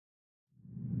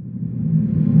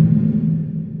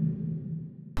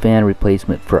fan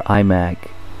replacement for iMac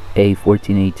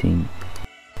A1418.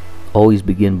 Always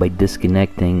begin by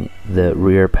disconnecting the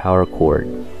rear power cord.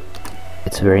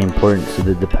 It's very important so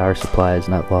that the power supply is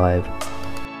not live.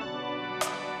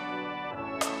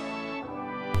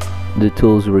 The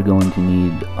tools we're going to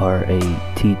need are a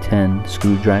T10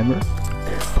 screwdriver,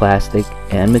 plastic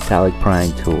and metallic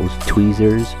prying tools,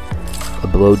 tweezers, a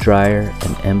blow dryer,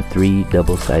 and M3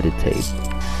 double-sided tape.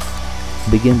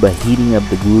 Begin by heating up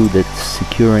the glue that's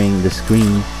securing the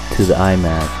screen to the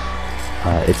iMac.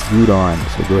 It's glued on,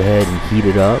 so go ahead and heat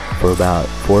it up for about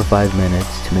 4 or 5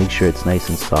 minutes to make sure it's nice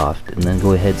and soft, and then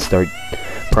go ahead and start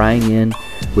prying in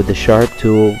with the sharp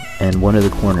tool and one of the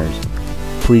corners.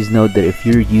 Please note that if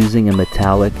you're using a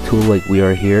metallic tool like we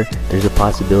are here, there's a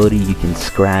possibility you can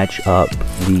scratch up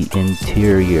the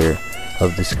interior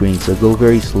of the screen, so go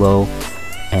very slow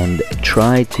and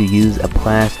try to use a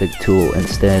plastic tool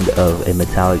instead of a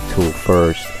metallic tool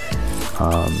first.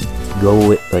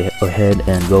 Go ahead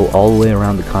and go all the way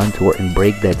around the contour and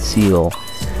break that seal.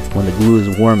 When the glue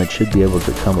is warm, it should be able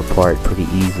to come apart pretty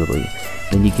easily.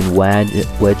 Then you can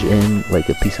wedge in like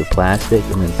a piece of plastic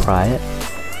and then pry it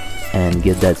and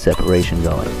get that separation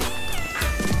going.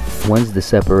 Once the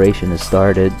separation is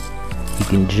started, you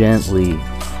can gently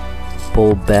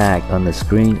pull back on the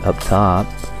screen up top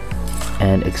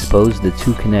and expose the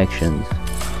two connections.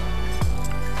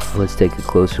 Let's take a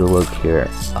closer look here.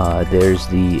 There's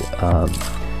the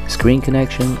screen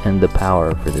connection and the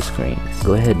power for the screen.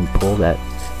 Go ahead and pull that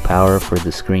power for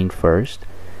the screen first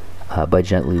by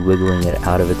gently wiggling it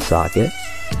out of its socket,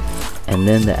 and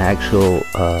then the actual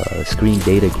screen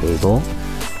data cable.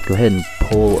 Go ahead and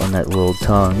pull on that little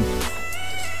tongue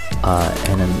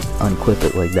and then unclip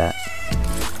it like that.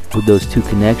 With those two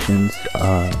connections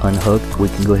unhooked, we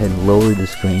can go ahead and lower the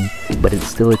screen, but it's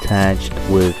still attached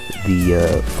with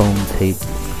the foam tape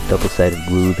double-sided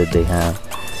glue that they have.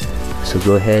 So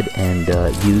go ahead and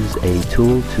use a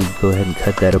tool to go ahead and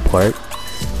cut that apart.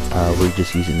 We're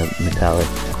just using a metallic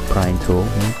prying tool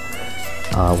here.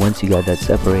 Once you got that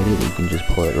separated, you can just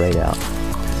pull it right out.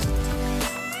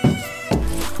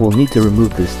 We'll need to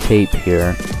remove this tape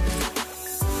here.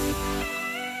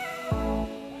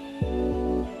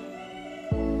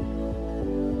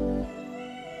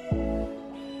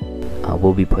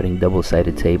 We'll be putting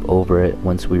double-sided tape over it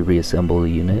once we reassemble the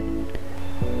unit.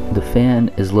 The fan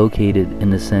is located in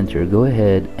the center. Go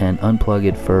ahead and unplug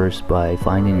it first by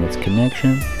finding its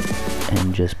connection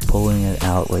and just pulling it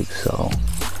out like so.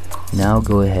 Now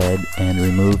go ahead and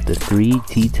remove the 3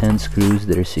 T10 screws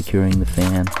that are securing the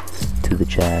fan to the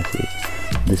chassis.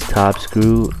 This top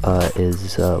screw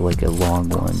is like a long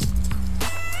one.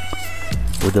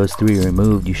 With those 3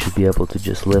 removed, you should be able to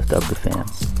just lift up the fan.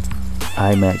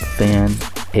 iMac fan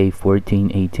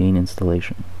A1418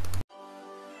 installation.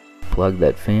 Plug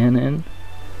that fan in,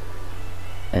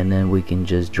 and then we can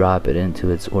just drop it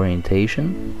into its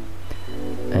orientation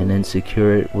and then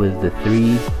secure it with the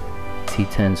 3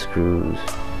 T10 screws.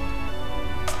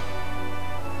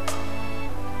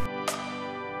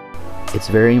 It's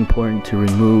very important to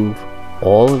remove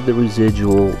all of the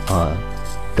residual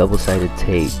double-sided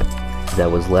tape that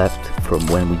was left from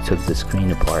when we took the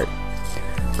screen apart.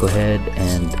 Go ahead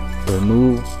and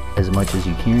remove as much as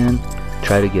you can.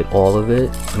 Try to get all of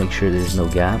it. Make sure there's no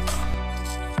gap.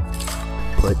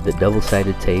 Put the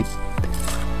double-sided tape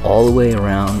all the way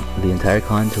around the entire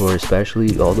contour,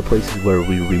 especially all the places where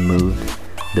we removed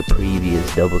the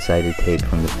previous double-sided tape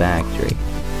from the factory.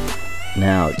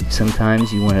 Now,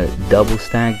 sometimes you want to double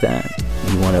stack that.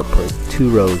 You want to put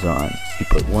 2 rows on. You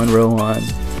put 1 row on,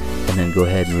 and then go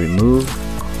ahead and remove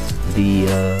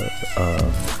the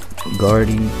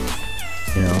guarding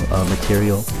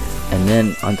material, and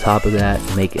then on top of that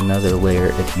make another layer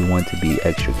if you want to be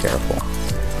extra careful.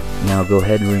 Now go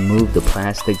ahead and remove the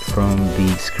plastic from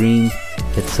the screen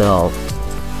itself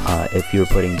if you're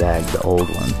putting back the old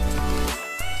one.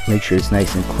 Make sure it's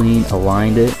nice and clean.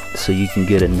 Align it so you can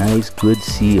get a nice good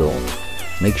seal.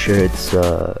 Make sure it's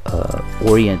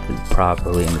oriented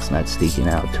properly and it's not sticking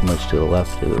out too much to the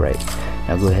left or the right.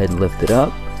 Now go ahead and lift it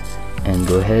up and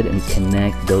go ahead and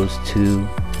connect those 2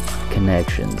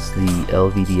 connections, the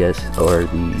LVDS or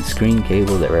the screen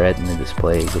cable that Retina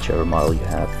display, whichever model you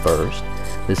have first.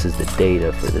 This is the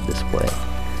data for the display.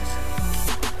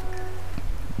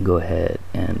 Go ahead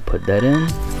and put that in.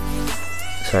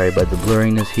 Sorry about the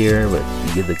blurriness here, but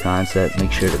you get the concept.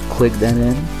 Make sure to click that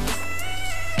in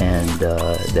and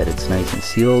that it's nice and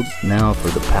sealed. Now for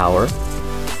the power,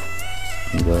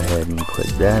 go ahead and click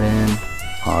that in.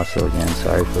 Also, again,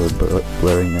 sorry for the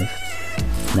blurriness.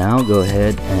 Now go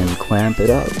ahead and clamp it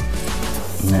up,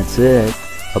 and that's it.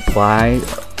 Apply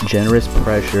generous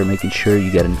pressure, making sure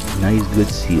you get a nice good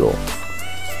seal.